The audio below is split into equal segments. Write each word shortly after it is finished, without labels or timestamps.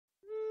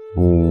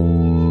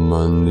Om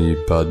Mani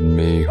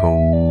Padme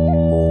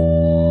Hum,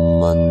 Om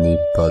Mani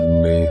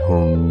Padme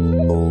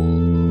Hum,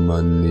 Om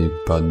Mani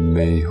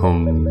Padme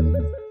Hum.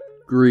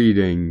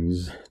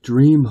 Greetings,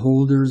 dream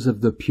holders of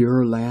the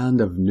pure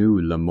land of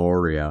New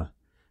Lemuria.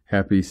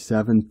 Happy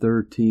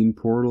 713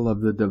 portal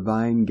of the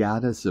divine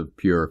goddess of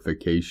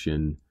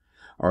purification.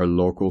 Our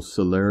local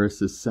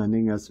Solaris is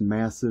sending us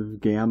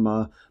massive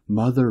gamma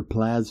mother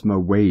plasma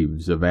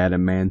waves of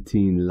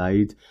adamantine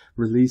light,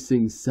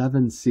 releasing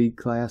 7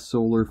 C-class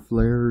solar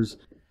flares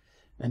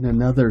and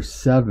another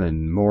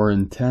 7 more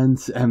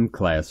intense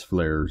M-class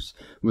flares,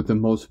 with the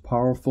most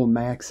powerful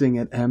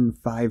maxing at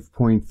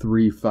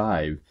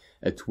M5.35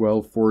 at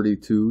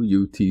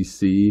 1242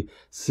 UTC,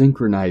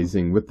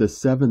 synchronizing with the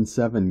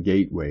 7-7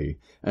 gateway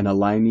and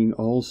aligning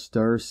all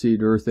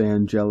starseed earth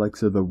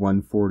angelics of the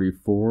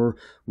 144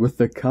 with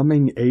the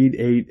coming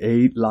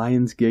 888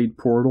 Lionsgate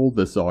portal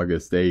this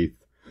August 8th.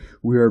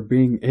 We are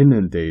being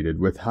inundated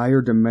with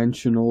higher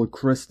dimensional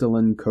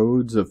crystalline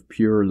codes of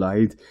pure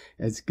light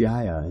as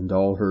Gaia and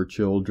all her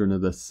children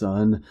of the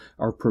sun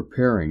are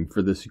preparing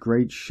for this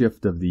great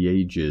shift of the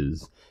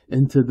ages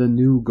into the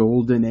new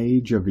golden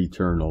age of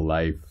eternal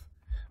life.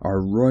 Our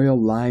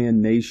royal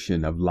lion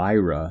nation of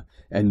Lyra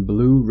and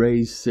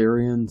blue-ray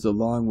Syrians,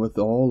 along with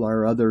all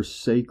our other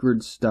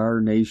sacred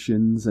star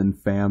nations and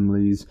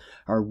families,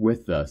 are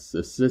with us,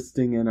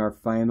 assisting in our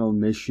final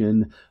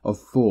mission of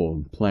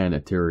full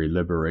planetary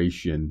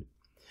liberation.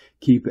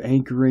 Keep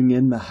anchoring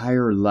in the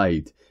higher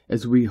light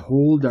as we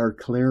hold our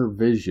clear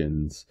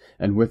visions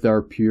and with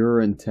our pure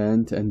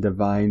intent and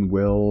divine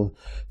will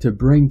to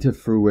bring to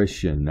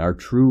fruition our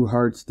true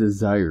heart's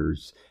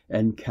desires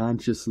and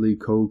consciously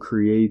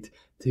co-create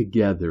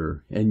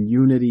together in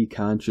unity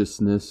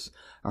consciousness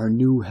our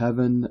new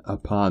heaven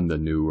upon the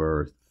new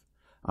earth.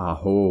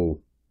 Aho!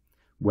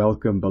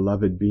 Welcome,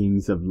 beloved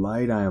beings of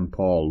light. I am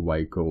Paul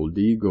White Gold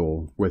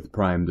Eagle with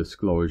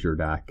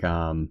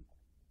PrimeDisclosure.com.